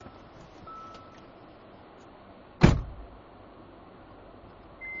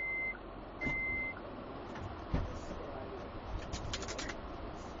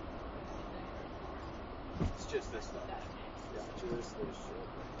Yeah, cheers.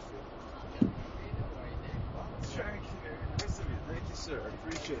 Thank you. Nice of you. Thank you, sir. I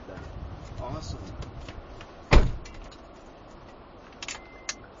appreciate that. Awesome.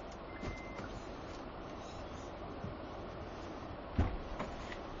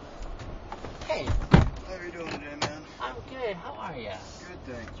 Hey, How are you doing today, man? I'm good. How are you?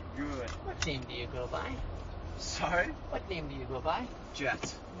 Good, thank you. Good. What name do you go by? Sorry? What name do you go by? Jet.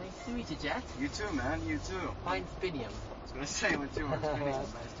 Nice to meet you, Jet. You too, man. You too. Mine's Biniam. I was gonna say with you. Nice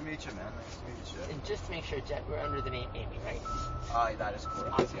to meet you, man. Nice to meet you, Jet. And just to make sure, Jet, we're under the name Amy, right? That is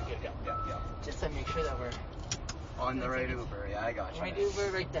correct. Awesome. Yeah. Good. Yeah. Just to make sure that we're On the right Uber. Yeah, I got you. right man.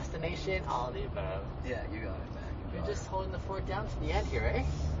 Uber, right destination, all of the above. Yeah, you got it, man. You You're got just holding the fort down to the end here, eh? it.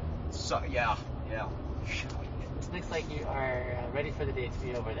 So, yeah. It looks like you are ready for the day to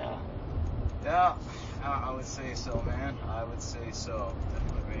be over, though. Yeah, I would say so, man. I would say so.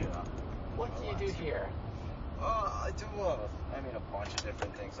 Definitely ready to What do you do here? I do a bunch of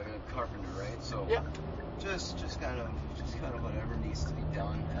different things. Like a carpenter, right? So Yeah. just kind of whatever needs to be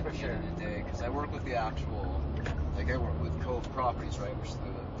done at For the sure. end of the day. Because I work with the actual, I work with Cove Properties, right? Which is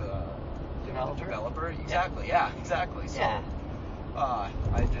the developer. Exactly. Yeah. Exactly. So, Yeah.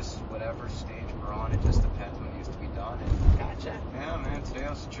 I just whatever stage we're on, it just depends what needs to be done. And Gotcha. yeah, man. Today I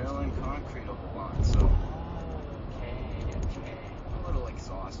was drilling concrete a whole lot, so. Okay. A little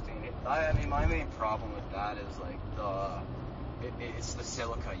exhausting. I mean, my main problem with that is like it's the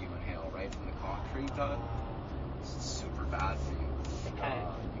silica you inhale, right, from the concrete. It's super bad for you. Okay.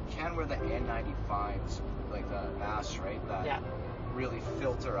 You can wear the N95s, like the masks, right, that really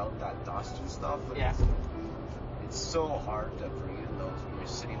filter out that dust and stuff. But it's so hard to breathe in those when you're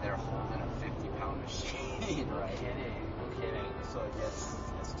sitting there holding a 50-pound machine, right? No kidding. So it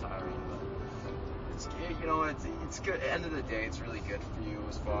gets tiring, but it's good. At the end of the day, it's really good for you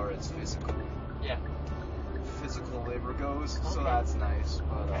as far as physical labor goes. Okay. So that's nice.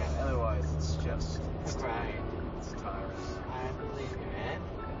 But Okay. otherwise, it's Right. it's tiring. I believe you, man.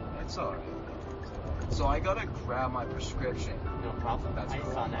 It's alright. So I gotta grab my prescription. No problem. That's I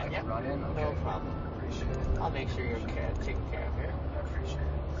cool. saw that. I Yep. can run in. Okay. No problem. Appreciate it. I'll make sure you're taken care of here. I appreciate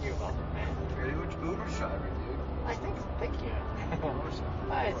it. You're welcome, man. You're a good Uber driver, dude. I think. Thank you. Of course.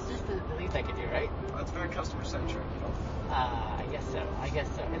 It's just the least I could do, right? It's very customer centric, you know. I guess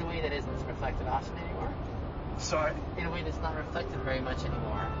so. In a way that isn't reflected often anymore. Sorry. In a way that's not reflected very much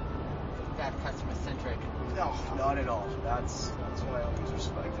anymore. That customer centric. No, not at all. That's why I always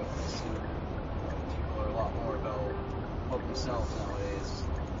respect it. I see people are a lot more about themselves nowadays.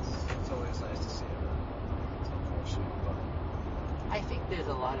 It's always nice to see it. It's unfortunate, but I think there's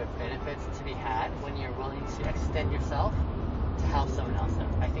a lot of benefits to be had when you're willing to extend yourself to help someone else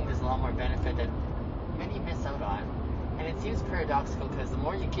out. I think there's a lot more benefit that many miss out on. And it seems paradoxical because the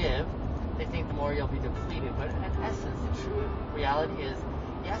more you give, they think the more you'll be depleted. But in essence, the true reality is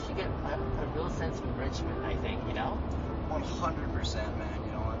you actually get a real sense of enrichment, I think, 100%, man.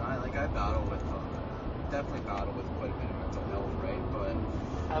 And I battle with definitely battle with quite a bit of mental health, right?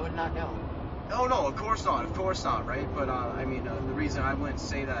 But I would not know. no, of course not, right? But the reason I wouldn't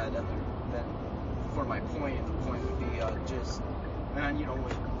say that, then for my point, the point would be just, man,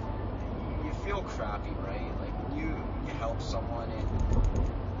 when you feel crappy, right? Like when you help someone,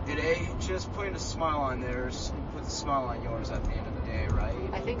 and just putting a smile on theirs puts a smile on yours at the end of the day, right?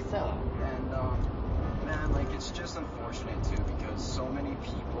 I think so. And man, it's just unfortunate too, because so many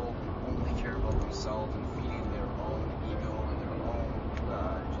people only care about themselves and feeding their own ego and their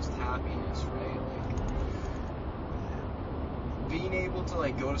own just happiness, right? Being able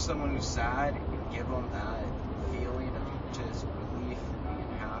to go to someone who's sad and give them that feeling of just relief and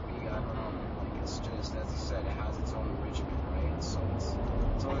being happy, I don't know, man. It's just, as I said, it has its own enrichment, right? So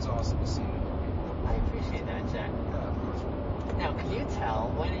it's always awesome to see it. I appreciate that, Jack. Yeah, of course. Now, can you tell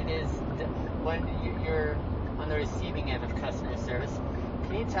when you're on the receiving end of customer service?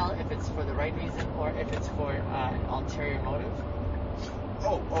 Can you tell if it's for the right reason or if it's for an ulterior motive?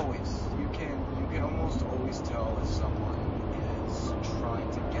 Oh, always. You can almost always tell if someone is trying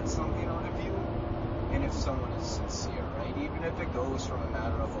to get something out of you, and if someone is sincere, right? Even if it goes from a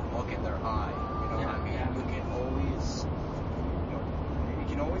matter of a look in their eye, you know what I mean? Yeah. You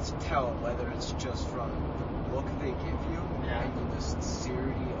can always tell whether it's just from the look they give you and the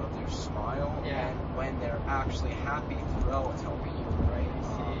sincerity of their smile, and when they're actually happy throughout helping you, right?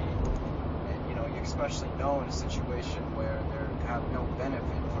 And you especially know in a situation where they have no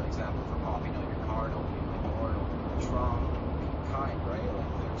benefit, for example, from hopping out your car and opening the door and opening the trunk and being kind, right?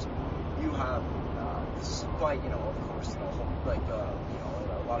 You have, despite, of course, a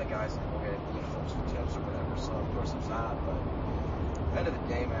lot of guys will get, for tips or whatever, so of course there's that, but end of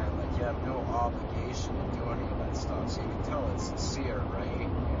the day, man, like, you have no obligation to do any of that stuff, so you can tell it's sincere, right?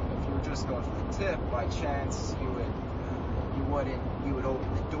 And if you were just going for the tip, by chance, you would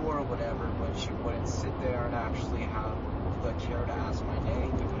open the door or whatever, but you wouldn't sit there and actually have the care to ask my name.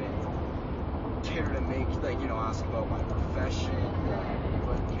 You wouldn't care to make, like, you know, ask about my profession. You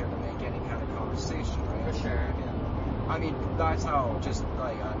wouldn't care to make any kind of conversation, right? For sure, yeah. I mean, that's how, just,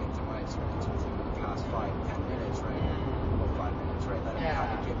 like, I mean, to my experience with you in the past 5-10 minutes, right? About 5 minutes, right? That have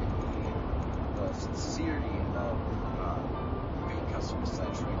kind of given me the sincerity of being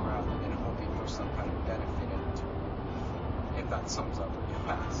customer-centric rather than hoping for some kind of benefit in it. If that sums up what you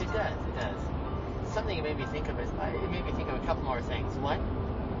asked. It does. Something it made me think of is, it made me think of a couple more things. One,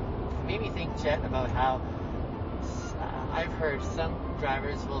 it made me think, Jet, about how I've heard some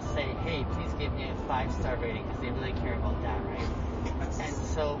drivers will say, hey, please give me a 5-star rating, because they really care about that, right? Yes. And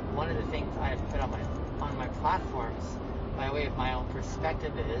so one of the things I've put on my platforms, by way of my own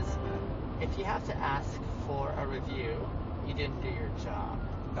perspective, is if you have to ask for a review, you didn't do your job.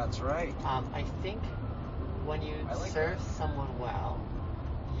 That's right. I think when you serve someone well,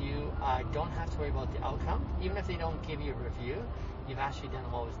 you don't have to worry about the outcome. Even if they don't give you a review, you've actually done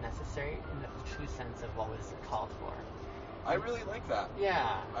what was necessary in the true sense of what was called for. I really like that.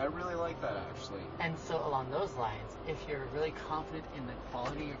 Yeah. I really like that, actually. And so along those lines, if you're really confident in the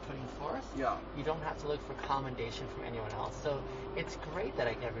quality you're putting forth, you don't have to look for commendation from anyone else. So it's great that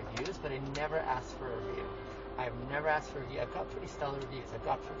I get reviews, but I never ask for a review. I've never asked for a review. I've got pretty stellar reviews. I've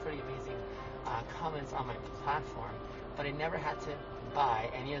got pretty amazing comments on my platform, but I never had to buy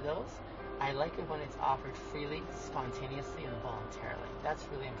any of those. I like it when it's offered freely, spontaneously, and voluntarily. That's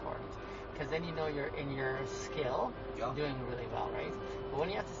really important, because then you know you're in your skill, doing really well, right? But when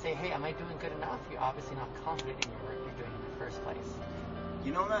you have to say, hey, am I doing good enough? You're obviously not confident in your work you're doing in the first place.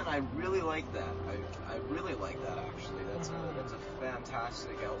 You know, man, I really like that. I really like that, actually. That's a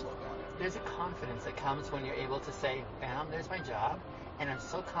fantastic outlook on it. There's a confidence that comes when you're able to say, bam, there's my job, and I'm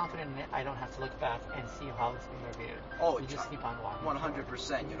so confident in it, I don't have to look back and see how it's being reviewed. Oh, you just keep on walking 100%.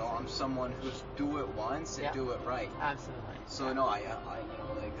 Forward. You know, I'm someone who's do it once and do it right. Absolutely. So, no, I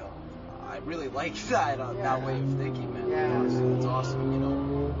I really like that that way of thinking, man. Yeah. Honestly, that's awesome. You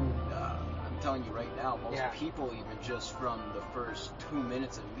know, I'm telling you right now, most people, even just from the first 2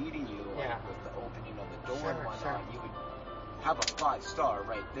 minutes of meeting you, like with the opening of the door and whatnot, you would have a 5-star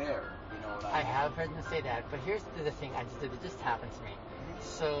right there. You know what I mean? I have heard them say that, but here's the thing. It just happened to me.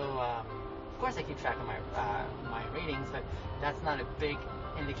 So, of course, I keep track of my ratings, but that's not a big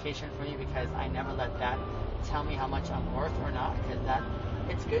indication for me, because I never let that tell me how much I'm worth or not. Because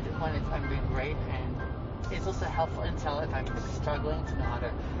it's good when I'm doing great, and it's also helpful until if I'm struggling to know how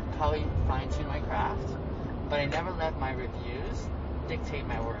to probably fine-tune my craft. But I never let my reviews dictate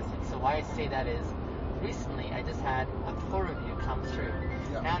my worth. And so why I say that is, recently I just had a poor review come through.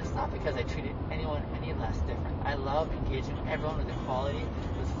 Now, it's not because I treated anyone any less different. I love engaging everyone with equality,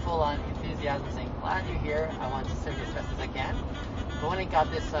 with full-on enthusiasm, saying, glad you're here, I want to serve you as best as I can. But when I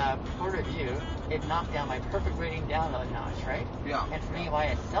got this poor review, it knocked down my perfect rating down a notch, right? Yeah. And for me, why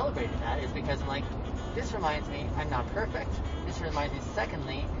I celebrated that is because I'm like, this reminds me I'm not perfect. This reminds me,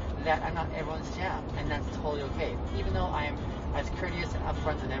 secondly, that I'm not everyone's jam, and that's totally okay. Even though I am as courteous and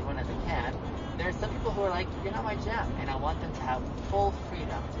upfront with everyone as I can, there are some people who are like, you're not my jam, and I want them to have full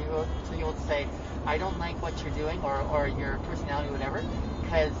freedom to be able to say, I don't like what you're doing, or your personality, whatever,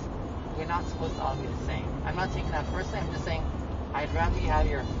 because we're not supposed to all be the same. I'm not taking that personally. I'm just saying, I'd rather you have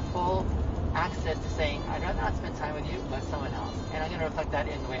your full access to saying, I'd rather not spend time with you, but someone else. And I'm going to reflect that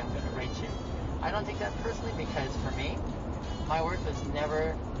in the way I'm going to rate you. I don't take that personally, because for me, my worth was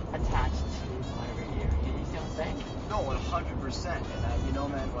never attached to my review. You see what I'm saying? No, 100%. And you know,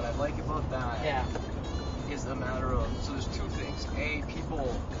 man, what I like about that is the matter of, so there's two things. A,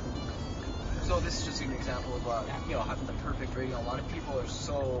 people, so this is just an example of, you know, having the perfect rating. A lot of people are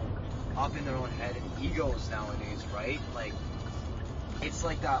so up in their own head and egos nowadays, right? Like, it's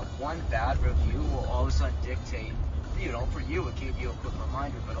like that one bad review will all of a sudden dictate, you know, for you, it gave you a quick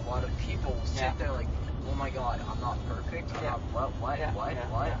reminder, but a lot of people will sit there like, oh my God, I'm not perfect, I'm not what,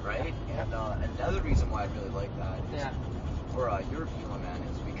 right? And another reason why I really like that is for your view on that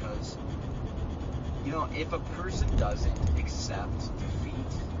is because, you know, if a person doesn't accept defeat,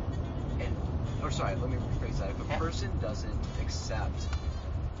 let me rephrase that. If a person doesn't accept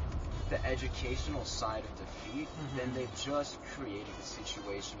the educational side of defeat, then they've just created a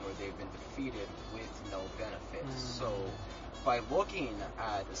situation where they've been defeated with no benefits. So by looking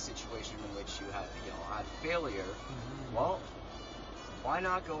at a situation in which you had failure, well, why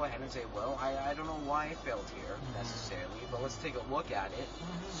not go ahead and say, well, I don't know why I failed here necessarily, but let's take a look at it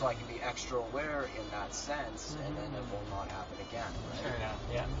so I can be extra aware in that sense, and then it will not happen again, right? Fair enough,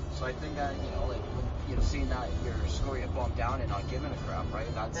 yeah. So I think that, seeing that your score get bumped down and not giving a crap, right?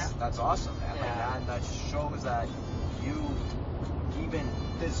 That's awesome, man. Yeah. Like that shows that you, even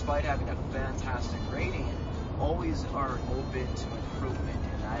despite having a fantastic rating, always are open to improvement,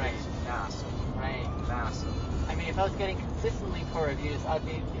 and that is massive. Right. Massive. I mean, if I was getting consistently poor reviews, I'd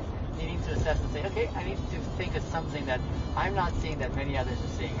be needing to assess and say, okay, I need to think of something that I'm not seeing that many others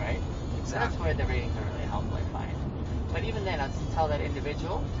are seeing, right? Exactly. So that's where the ratings are really helpful, I find. But even then, I'd tell that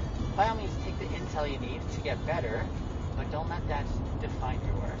individual, by all means, take the intel you need to get better, but don't let that define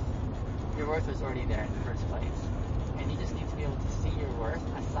your worth. Your worth was already there in the first place. And you just need to be able to see your worth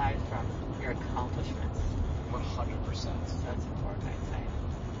aside from your accomplishments. 100%. So that's important, I'd say.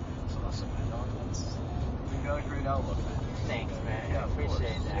 So awesome, man. No, you got a great outlook, man. Thanks, man. Yeah, I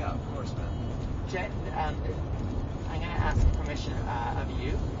appreciate that. Yeah, of course, man. Jen, I'm going to ask permission of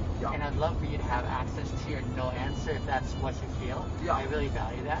you, and I'd love for you to have access to your no answer if that's what you feel. Yeah. I really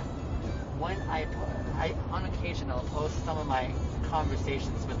value that. When I on occasion, I'll post some of my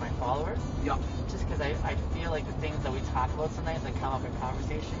conversations with my followers. Yeah. Just because I feel like the things that we talk about sometimes that come up in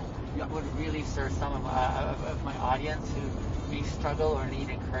conversation would really serve some of my audience who may struggle or need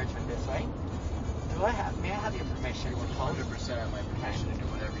encouragement this way. May I have your permission? 100% have my permission to do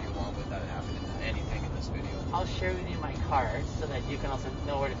whatever you want without having anything in this video. I'll share with you my card so that you can also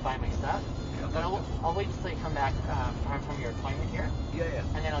know where to find my stuff. But I'll wait until you come back from your appointment here. Yeah.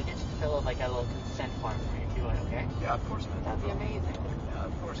 And then I'll get you to fill out like a little consent form for me if you would, okay? Yeah, of course, man. That'd be amazing. Yeah,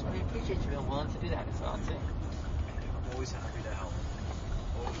 of course. I appreciate you being willing to do that as well, too. I'm always happy to help.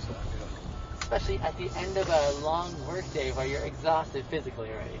 Always happy to help. Especially at the end of a long work day where you're exhausted physically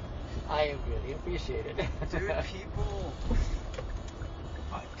already. I really appreciate it. Dude,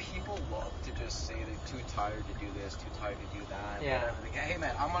 people love to just say they're too tired to do this, too tired to do that. Yeah. Whatever. Like, hey,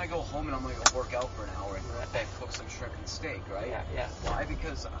 man, I'm going to go home and I'm going to go work out for an hour and then cook some shrimp and steak, right? Yeah. Why?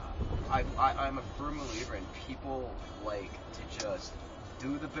 Because I'm a firm believer in people like to just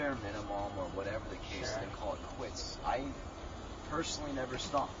do the bare minimum or whatever the case and then call it quits. I personally never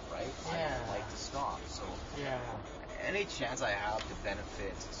stop, right? Yeah. I don't like to stop. So any chance I have to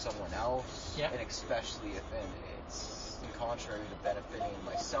benefit someone else, and especially if it's in contrary to benefiting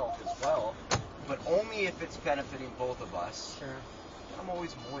myself as well, but only if it's benefiting both of us, I'm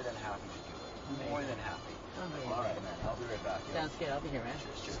always more than happy to do it. Amazing. More than happy. Amazing. All right, man. I'll be right back. Sounds good. I'll be here, man.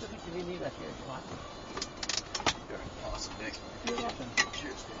 Cheers. Just looking to leave that here if you want. Awesome. Thanks, man. You're welcome.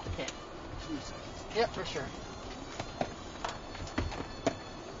 Cheers, man. Okay. 2 seconds. Yep, for sure.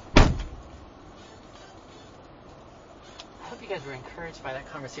 I hope you guys were encouraged by that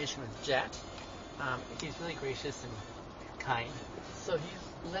conversation with Jet. He's really gracious and kind. So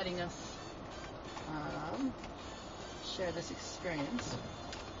he's letting us share this experience,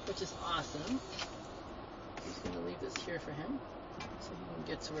 which is awesome. He's going to leave this here for him so he can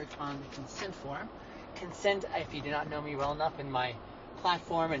get to work on the consent form. Consent, if you do not know me well enough in my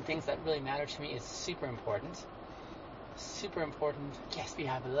platform and things that really matter to me, is super important. Super important. Yes, we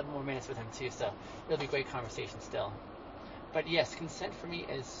have 11 more minutes with him too, so it'll be a great conversation still. But yes, consent for me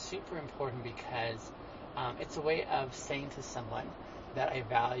is super important because it's a way of saying to someone that I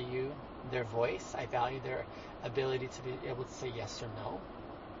value their voice, I value their ability to be able to say yes or no.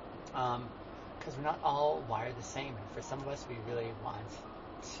 Because we're not all wired the same. And for some of us, we really want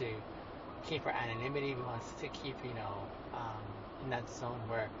to keep our anonymity. We want to keep, in that zone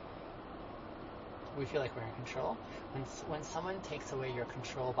where we feel like we're in control. When someone takes away your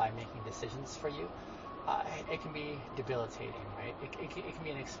control by making decisions for you, it can be debilitating, right? It can be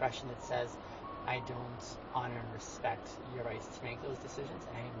an expression that says, I don't honor and respect your rights to make those decisions,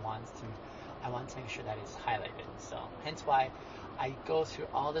 and I want to make sure that is highlighted. So, hence why I go through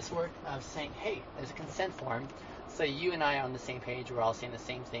all this work of saying, hey, there's a consent form, so you and I are on the same page, we're all saying the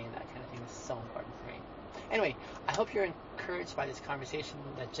same thing, that kind of thing is so important for me. Anyway, I hope you're encouraged by this conversation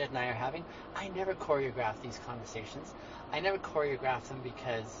that Jed and I are having. I never choreograph these conversations. I never choreograph them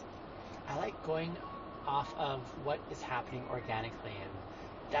because I like going off of what is happening organically, and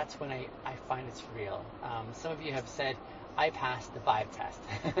that's when I find it's real. Some of you have said, I passed the vibe test.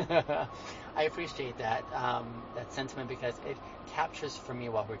 I appreciate that sentiment because it captures for me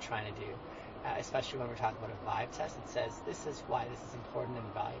what we're trying to do, especially when we're talking about a vibe test. It says, this is why this is important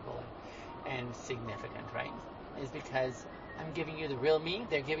and valuable and significant, right? Is because I'm giving you the real me,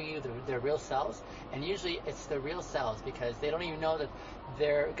 they're giving you their real selves, and usually it's the real selves because they don't even know that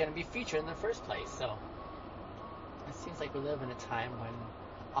they're going to be featured in the first place. So it seems like we live in a time when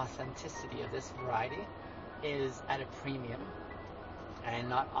authenticity of this variety is at a premium, and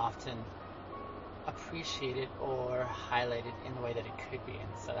not often appreciated or highlighted in the way that it could be.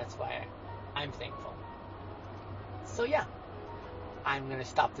 And so that's why I'm thankful. So yeah, I'm going to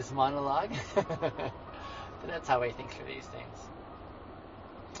stop this monologue. But that's how I think through these things.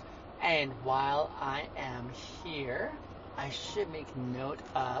 And while I am here, I should make note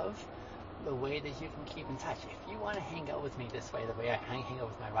of the way that you can keep in touch. If you want to hang out with me this way, the way I hang out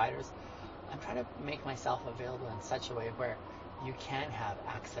with my riders, I'm trying to make myself available in such a way where you can have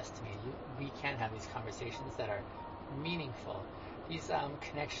access to me. We can have these conversations that are meaningful. These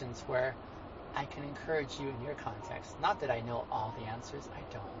connections where I can encourage you in your context. Not that I know all the answers. I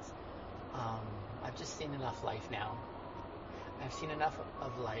don't. I've just seen enough life now. I've seen enough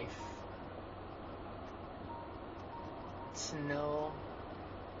of life to know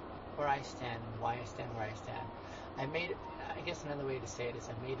where I stand and why I stand where I stand. I guess another way to say it is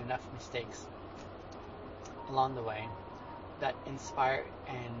I've made enough mistakes along the way that inspire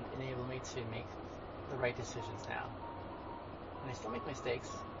and enable me to make the right decisions now. And I still make mistakes,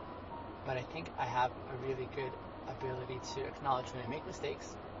 but I think I have a really good ability to acknowledge when I make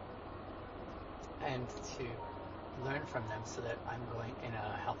mistakes and to learn from them so that I'm going in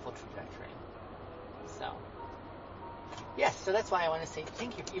a helpful trajectory. So, yes, so that's why I want to say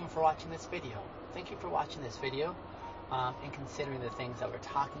thank you even for watching this video. Thank you for watching this video and considering the things that we're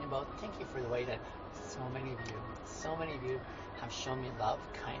talking about. Thank you for the way that so many of you have shown me love,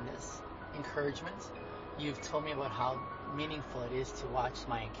 kindness, encouragement. You've told me about how meaningful it is to watch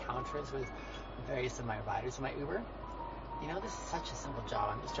my encounters with various of my riders in my Uber. You know, this is such a simple job.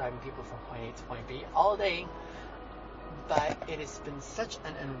 I'm just driving people from point A to point B all day, but it has been such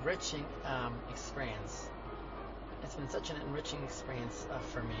an enriching experience. It's been such an enriching experience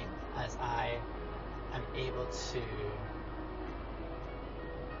for me as I am able to,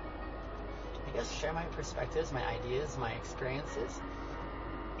 I guess, share my perspectives, my ideas, my experiences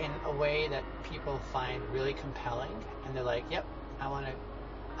in a way that people find really compelling, and they're like, "Yep, I want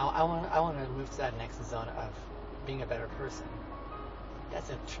to move to that next zone of being a better person." That's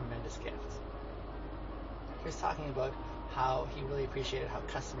a tremendous gift. He was talking about how he really appreciated how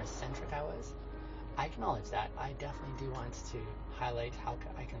customer-centric I was. I acknowledge that. I definitely do want to highlight how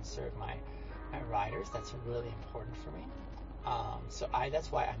I can serve my riders. That's really important for me. So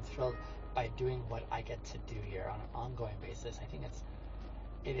that's why I'm thrilled by doing what I get to do here on an ongoing basis. I think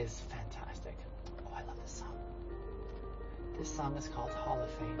it is fantastic. Oh, I love this song. This song is called Hall of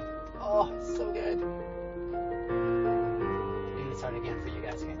Fame. Oh, it's so good. I'm going to start again for you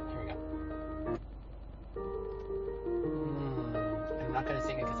guys. Okay, here we go. I'm not going to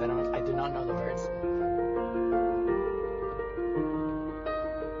sing it because I do not know the words.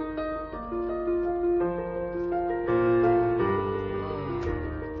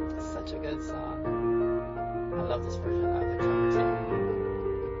 Such a good song. I love this version of the cover too.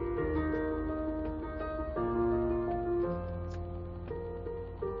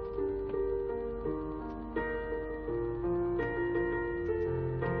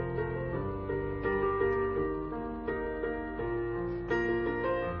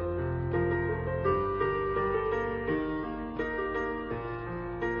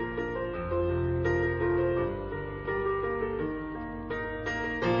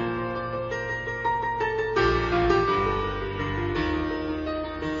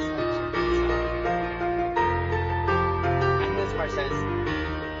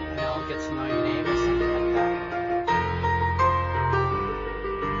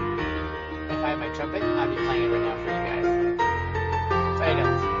 Trumpet, I'll be playing it right now for you guys. But I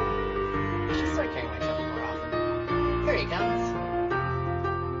don't. I should start carrying my trumpet more often. Here he comes.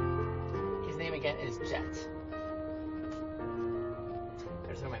 His name again is Jet.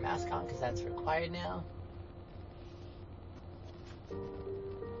 Gotta throw my mask on because that's required now.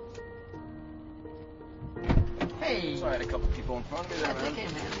 Hey! So I had a couple people in front of me there, man. Okay,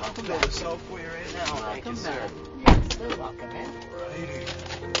 man. Welcome Build back. this out for you right now. Thank you, Welcome sir. back. You're so welcome, man. Righty.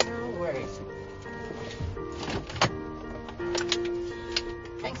 No worries.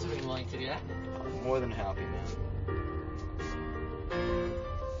 Thanks for being willing to do that. I'm more than happy, man.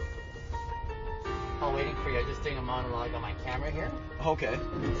 While waiting for you, I'm just doing a monologue on my camera here Okay.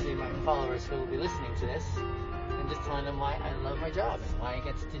 to my followers who will be listening to this, and just telling them why I love my job and why I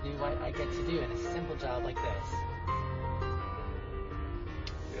get to do what I get to do in a simple job like this.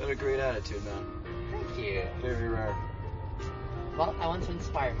 You got a great attitude, man. Thank you. Very rare. Well, I want to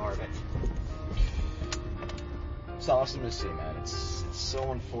inspire more of it. It's awesome to see, man. It's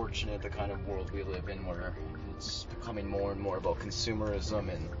so unfortunate the kind of world we live in where it's becoming more and more about consumerism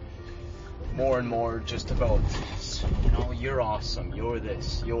and more just about, you know, you're awesome, you're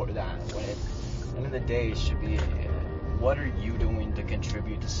this, you're that. When at the end of the day, it should be what are you doing to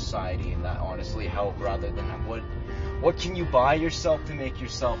contribute to society and that honestly help, rather than what can you buy yourself to make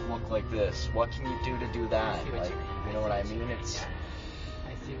yourself look like this? What can you do that? Like, you know what I mean? It's. Yeah.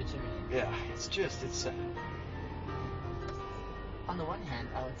 I see what you mean. Yeah, it's sad. On the one hand,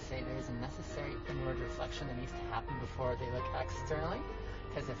 I would say there's a necessary inward reflection that needs to happen before they look externally.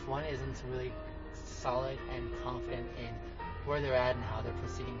 Because if one isn't really solid and confident in where they're at and how they're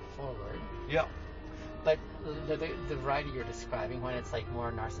proceeding forward. Yeah. But the variety you're describing, when it's like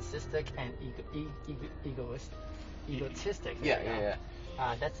more narcissistic and egotistic. Yeah.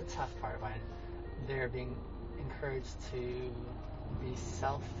 That's the tough part, when they're being encouraged to be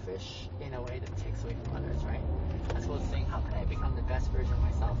selfish in a way that takes away from others, right? As well as saying, how can I become the best version of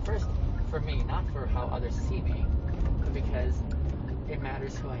myself? First, for me, not for how others see me, but because it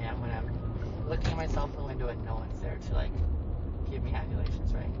matters who I am when I'm looking at myself in the window and no one's there to like give me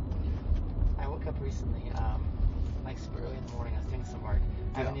adulations, right? I woke up recently, like super early in the morning. I was doing some work.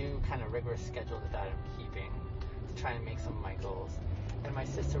 I have a new kind of rigorous schedule that I'm keeping to try and make some of my goals. And my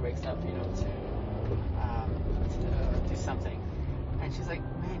sister wakes up, to do something. And she's like,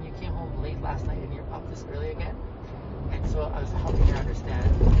 man, you came home late last night and you're up this early again? And so I was helping her understand,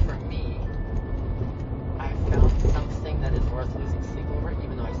 for me, I found something that is worth losing sleep over,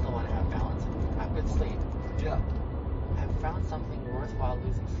 even though I still want to have balance and have good sleep. Yeah. I've found something worthwhile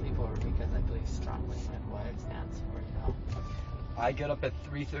losing sleep over because I believe strongly in what it stands for, I get up at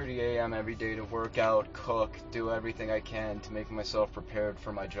 3:30 a.m. every day to work out, cook, do everything I can to make myself prepared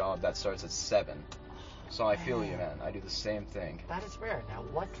for my job that starts at 7. So I feel you, man. I do the same thing. That is rare. Now,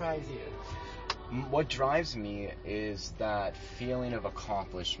 what drives you? What drives me is that feeling of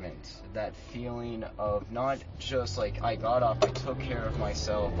accomplishment, that feeling of not just like I got up, I took care of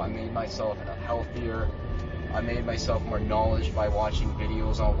myself, I made myself healthier, I made myself more knowledge by watching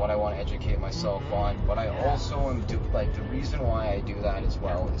videos on what I want to educate myself on, but I also am the reason why I do that as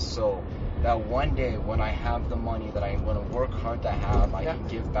well is so that one day when I have the money that I'm going to work hard to have, I can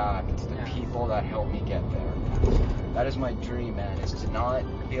give back to the people that helped me get there. That is my dream, man, is to not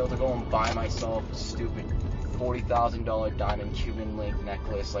be able to go and buy myself a stupid $40,000 diamond Cuban link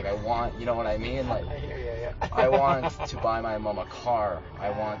necklace. Like I want, you know what I mean? Like I hear you, yeah. I want to buy my mom a car. I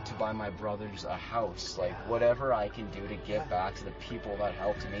want to buy my brothers a house. Like whatever I can do to give back to the people that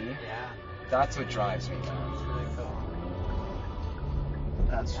helped me. Yeah. That's what drives me, man. That's really cool.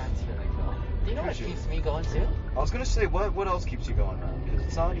 That's really cool. Do you know what keeps me going too? I was gonna say, what else keeps you going, man? Because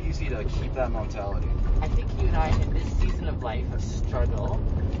it's not easy to keep that mentality. I think you and I, in this season of life of struggle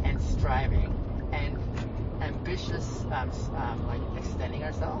and striving and ambitious, like extending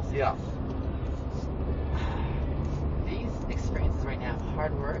ourselves. Yeah. These experiences right now of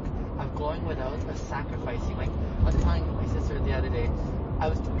hard work, of going without, of sacrificing. Like I was telling my sister the other day, I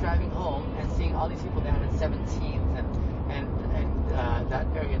was driving home and seeing all these people down at 17th and that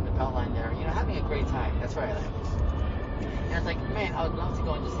area in the Beltline there, having a great time. That's where I live. And it's like, man, I would love to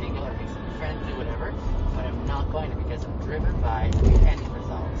go and just hang out and make some friends, do whatever, but I'm not going to because I'm driven by the end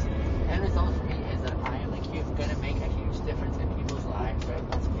results. The end result for me is that I am like you, going to make a huge difference in people's lives,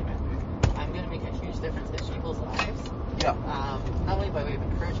 right? That's me, man. I'm going to make a huge difference in people's lives. Yeah. Not only by way of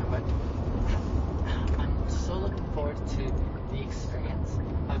encouragement, but I'm so looking forward to the experience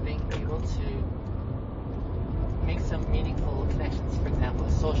of being able to make some meaningful connections, for example,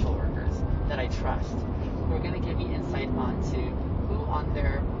 with social workers that I trust, who are going to give me insight onto who on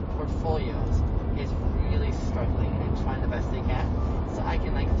their portfolios is really struggling and trying the best they can, so I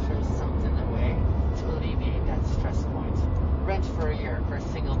can throw something their way to alleviate that stress point. Rent for a year for a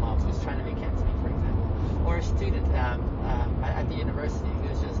single mom who's trying to make ends meet, for example, or a student at the university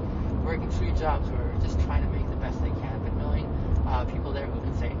who's just working 3 jobs or just trying to make the best they can, but knowing people there who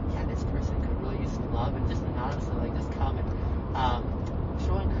can say, yeah, this person could really use some love, and just anonymously just come and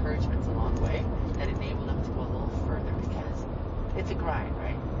show encouragements along the way that enable them to go a little further, because it's a grind,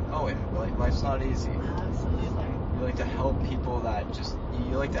 right? Oh yeah, life's not easy. Absolutely. You like to help people that just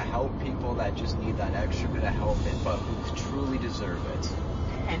need that extra bit of help, but who truly deserve it.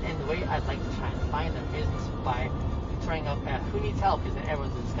 And the way I'd like to try and find them isn't by throwing up who needs help, because then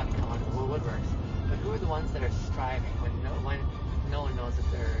everyone's just going to come out of the woodworks. But who are the ones that are striving when no one knows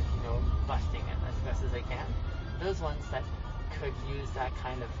that they're busting it as best as they can? Those ones that could use that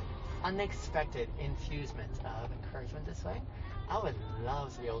kind of unexpected infusement of encouragement this way, I would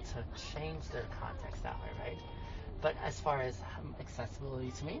love to be able to change their context that way, right? But as far as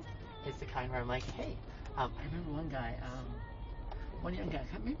accessibility to me, it's the kind where I'm like, hey, I remember one guy, one young guy,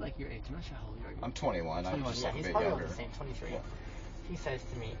 maybe like your age, I'm not sure how old you are. I'm 21. I'm just yeah, he's bit probably younger. the same, 23. Yeah. He says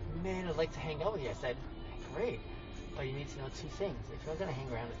to me, man, I'd like to hang out with you. I said, great, but you need to know 2 things. If you're going to hang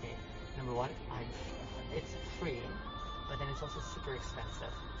around with me, number 1, it's free but then it's also super expensive.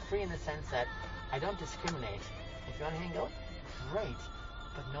 Free in the sense that I don't discriminate. If you want to hang out, great,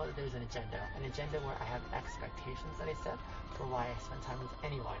 but know that there's an agenda where I have expectations that I set for why I spend time with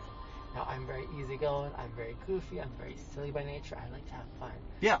anyone. Now, I'm very easygoing, I'm very goofy, I'm very silly by nature, I like to have fun.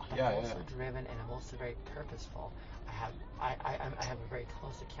 I'm also driven, and I'm also very purposeful. I have a very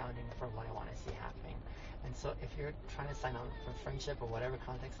close accounting for what I want to see happening. And so if you're trying to sign on for friendship or whatever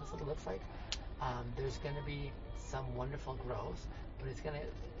context this looks like, there's going to be some wonderful growth, but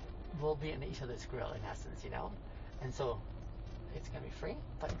we'll be in each other's grill in essence, And so it's going to be free,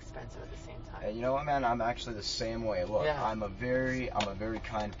 but expensive at the same time. And you know what, man? I'm actually the same way. Look, I'm a very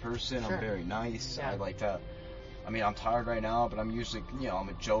kind person. Sure. I'm very nice. I like to, I'm tired right now, but I'm usually, I'm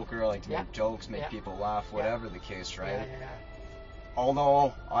a joker. I like to make jokes, make people laugh, whatever the case, right?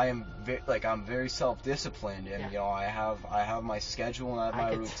 Although I'm very self-disciplined, and I have my schedule and I have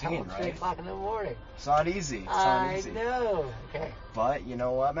my routine, right? 3 o'clock in the morning. It's not easy. I know. Okay. But you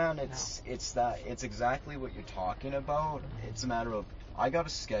know what, man? It's exactly what you're talking about. It's a matter of I got a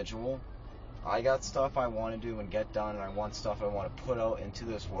schedule, I got stuff I want to do and get done, and I want stuff I want to put out into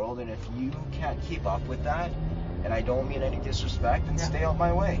this world. And if you can't keep up with that, and I don't mean any disrespect, then stay out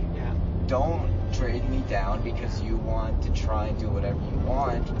my way. Yeah. Don't trade me down because you want to try and do whatever you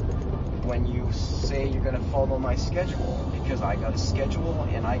want when you say you're going to follow my schedule, because I got a schedule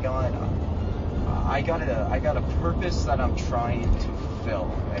and I got a purpose that I'm trying to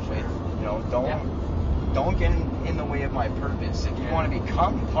fulfill. Don't get in the way of my purpose. If you want to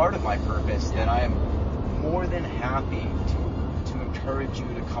become part of my purpose, then I am more than happy to encourage you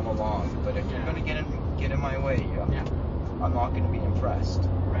to come along. But if you're going to get in my way, I'm not going to be impressed.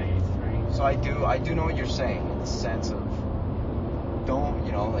 Right. So I do know what you're saying, in the sense of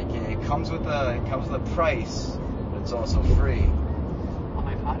it comes with a price, but it's also free. On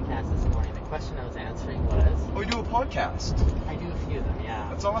my podcast this morning, the question I was answering was... Oh, you do a podcast? I do a few of them, yeah.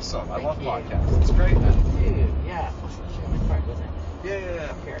 That's awesome. Thank I love you. podcasts. It's great, man. Dude, yeah. I'll show you my card, wasn't it?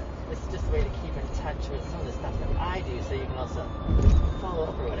 Yeah. Here. It's just a way to keep in touch with some of the stuff that I do, so you can also follow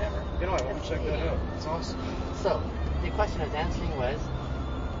up or whatever. I want to check that out. It's awesome. So, the question I was answering was,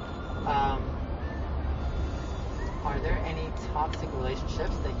 are there any toxic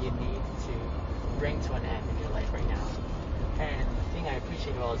relationships that you need to bring to an end in your life right now? And the thing I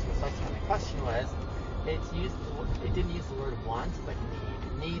appreciated while I was reflecting on the question was, it didn't use the word want, but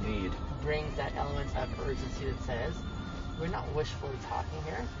need. Need brings that element of urgency that says, we're not wishfully talking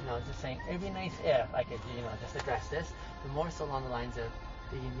here, just saying, it'd be nice if I could, just address this, but more so along the lines of,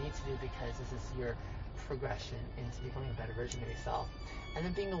 that you need to do because this is your progression into becoming a better version of yourself. And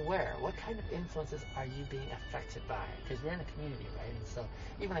then being aware, what kind of influences are you being affected by? Because we're in a community, right? And so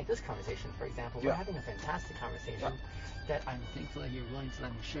even like this conversation, for example, we're having a fantastic conversation that I'm thankful that you're willing to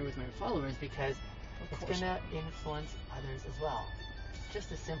let me share with my followers, because it's going to influence others as well.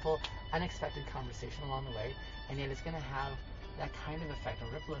 Just a simple, unexpected conversation along the way, and yet it's going to have that kind of effect, a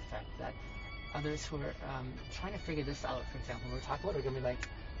ripple effect, that others who are trying to figure this out, for example, we're talking about, are going to be like,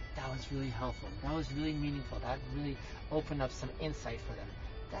 that was really helpful, that was really meaningful, that really opened up some insight for them.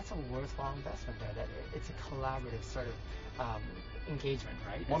 That's a worthwhile investment there. That it's a collaborative sort of engagement,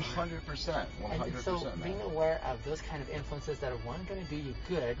 right? 100%. And so being aware of those kind of influences that are, one, going to do you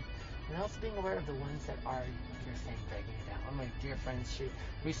good, and also being aware of the ones that are, you're saying, dragging you down. One of my dear friends, she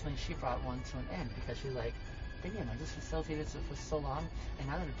brought one to an end, because she's like, damn, I just facilitated this for so long, and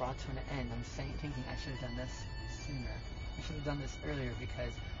now that it brought to an end, I'm thinking I should have done this sooner. I should have done this earlier,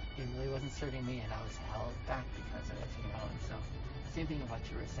 because it really wasn't serving me, and I was held back because of it, and so same thing of what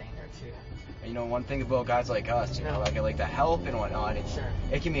you were saying there too. And one thing about guys like us, like the help and whatnot,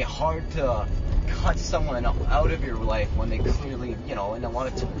 it can be hard to cut someone out of your life when they clearly, in a lot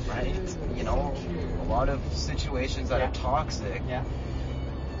of times, right? A lot of situations that are toxic.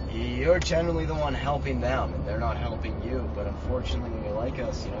 You're generally the one helping them, and they're not helping you. But unfortunately, when you're like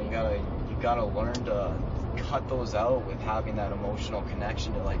us, you gotta learn to cut those out with having that emotional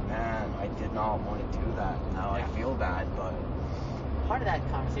connection to, like, man, I did not want to do that. Now I feel bad, but part of that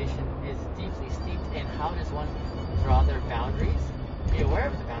conversation is deeply steeped in how does one draw their boundaries, be aware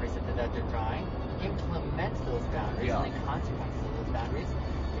of the boundaries that they're drawing, implement those boundaries, and the consequences of those boundaries.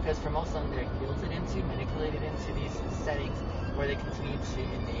 Because for most of them, they're guilted into, manipulated into these settings where they continue to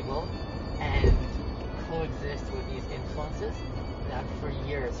enable and coexist with these influences that for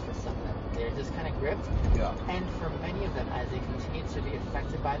years, for some of them, they're just kind of gripped. And for many of them, as they continue to be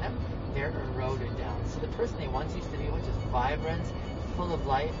affected by them, they're eroded down. So the person they once used to be, which is vibrant, full of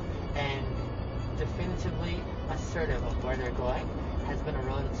life, and definitively assertive of where they're going, has been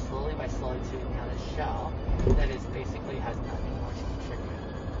eroded slowly by slowly to now the shell that is basically has nothing more to contribute.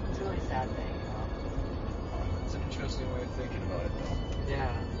 It's a really sad thing, It's an interesting way of thinking about it, though.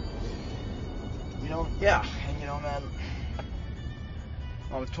 Yeah. Yeah, and man,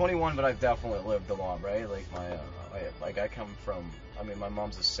 I'm 21, but I've definitely lived a lot, right? Like I come from, my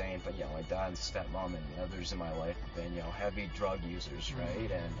mom's a saint, but my dad and stepmom and others in my life have been, heavy drug users,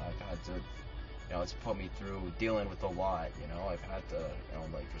 right? And I've had to, it's put me through dealing with a lot, I've had to,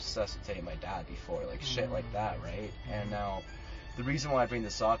 like resuscitate my dad before, like shit like that, right? And now, the reason why I bring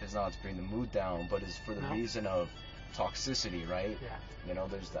this up is not to bring the mood down, but is for the reason of toxicity, right? Yeah.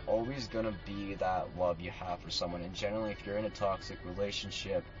 There's always gonna be that love you have for someone, and generally, if you're in a toxic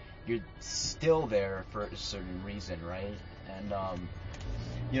relationship, you're still there for a certain reason, right? And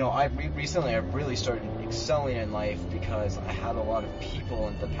recently I've really started excelling in life because I had a lot of people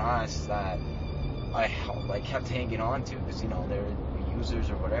in the past that I kept hanging on to because they're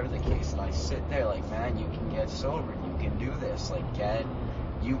users or whatever the case, and I sit there like, man, you can get sober, you can do this,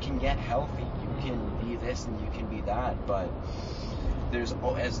 you can get healthy, you can be this and you can be that, but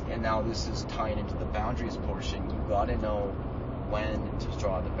and now this is tying into the boundaries portion, you gotta know when to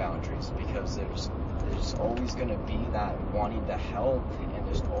draw the boundaries, because there's always gonna be that wanting to help, and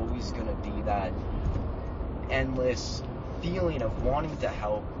there's always gonna be that endless feeling of wanting to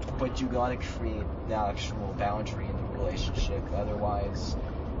help, but you gotta create the actual boundary in the relationship. Otherwise,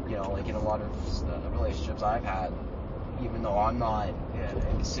 like in a lot of relationships I've had, even though I'm not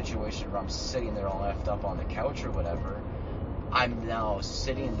in a situation where I'm sitting there all effed up on the couch or whatever, I'm now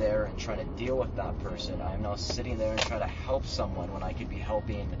sitting there and trying to deal with that person. I'm now sitting there and trying to help someone when I could be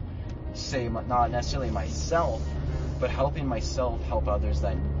helping, say, not necessarily myself, but helping myself help others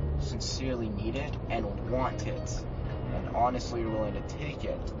that sincerely need it and want it, and honestly are willing to take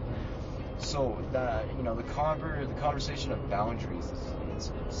it. So that the conversation of boundaries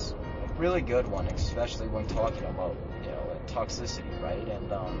is a really good one, especially when talking about toxicity, right? And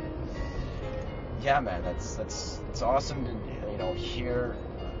man, it's awesome to hear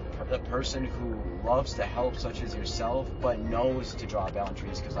a person who loves to help, such as yourself, but knows to draw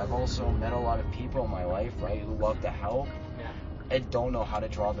boundaries. Because I've also met a lot of people in my life, right, who love to help and don't know how to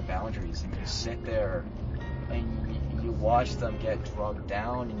draw the boundaries. And you sit there and you watch them get drugged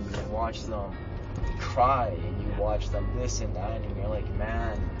down, and you watch them cry, and you watch them this and that, and you're like,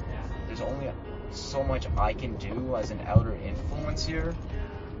 man, there's only so much I can do as an outer influence here,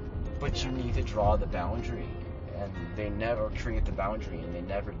 but you need to draw the boundary, and they never create the boundary, and they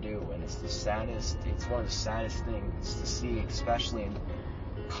never do, and it's one of the saddest things to see, especially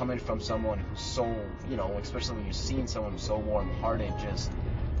coming from someone who's so, especially when you're seeing someone who's so warm-hearted, just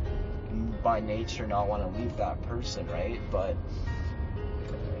by nature not want to leave that person, right? But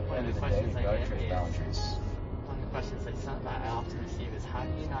one of the questions I get is, one of the questions I often receive is, how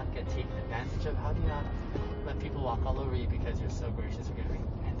do you not get taken advantage of? How do you not let people walk all over you because you're so gracious or giving?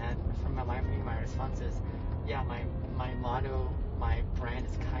 And that, from my response is, my motto, my brand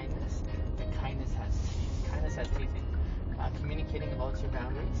is kindness, but kindness has teeth. Communicating about your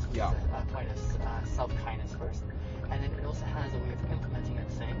boundaries is a point of self-kindness first. And then it also has a way of implementing it,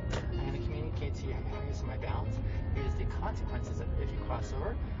 saying, I'm going to communicate to you, here's my bounds, here's the consequences of if you cross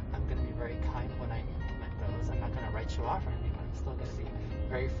over. I'm going to be very kind when I implement those. I'm not going to write you off or anything, but I'm still going to be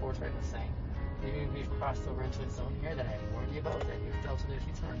very forthright with saying, maybe we've crossed over into a zone here that I warned you about, that you've dealt with it a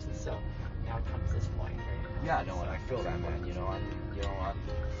few times, and so now it comes to this point, right? Yeah, no, and I feel that, man.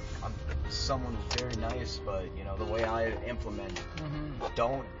 I'm someone who's very nice, but the way I implement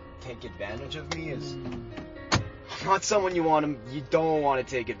don't take advantage of me is not someone you don't want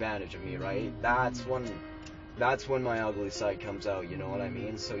to take advantage of me, right? That's when my ugly side comes out, you know what I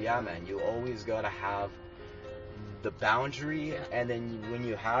mean? So man, you always gotta have the boundary, and then when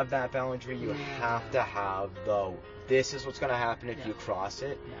you have that boundary, you have to have this is what's gonna happen if you cross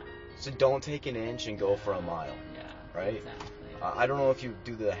it. So don't take an inch and go for a mile. Right? Exactly. I don't know if you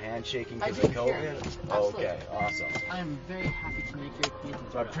do the handshaking because of COVID. Oh, okay, awesome. I'm very happy to make your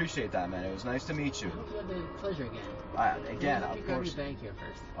acquaintance. I appreciate that, man. It was nice to meet you. I hope you have the pleasure again. Again, of course. Grab your bag here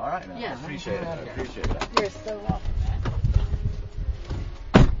first. All right, man. Yeah, I appreciate that. You're so welcome, man.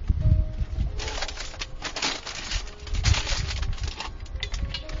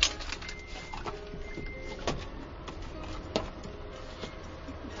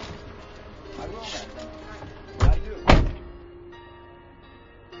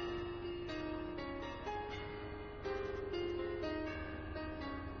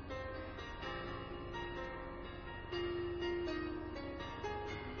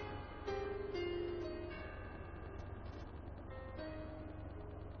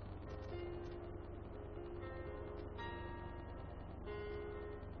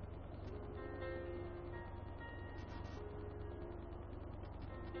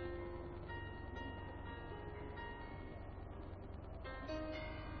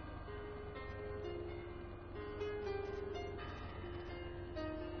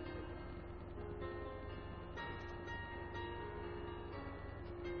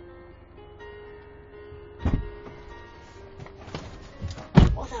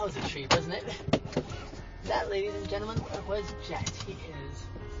 treat, wasn't it? That, ladies and gentlemen, was Jet. He is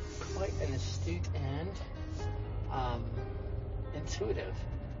quite an astute and intuitive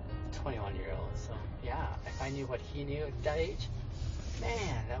 21-year-old. So yeah, if I knew what he knew at that age,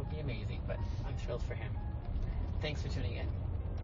 man, that would be amazing. But I'm thrilled for him. Thanks for tuning in.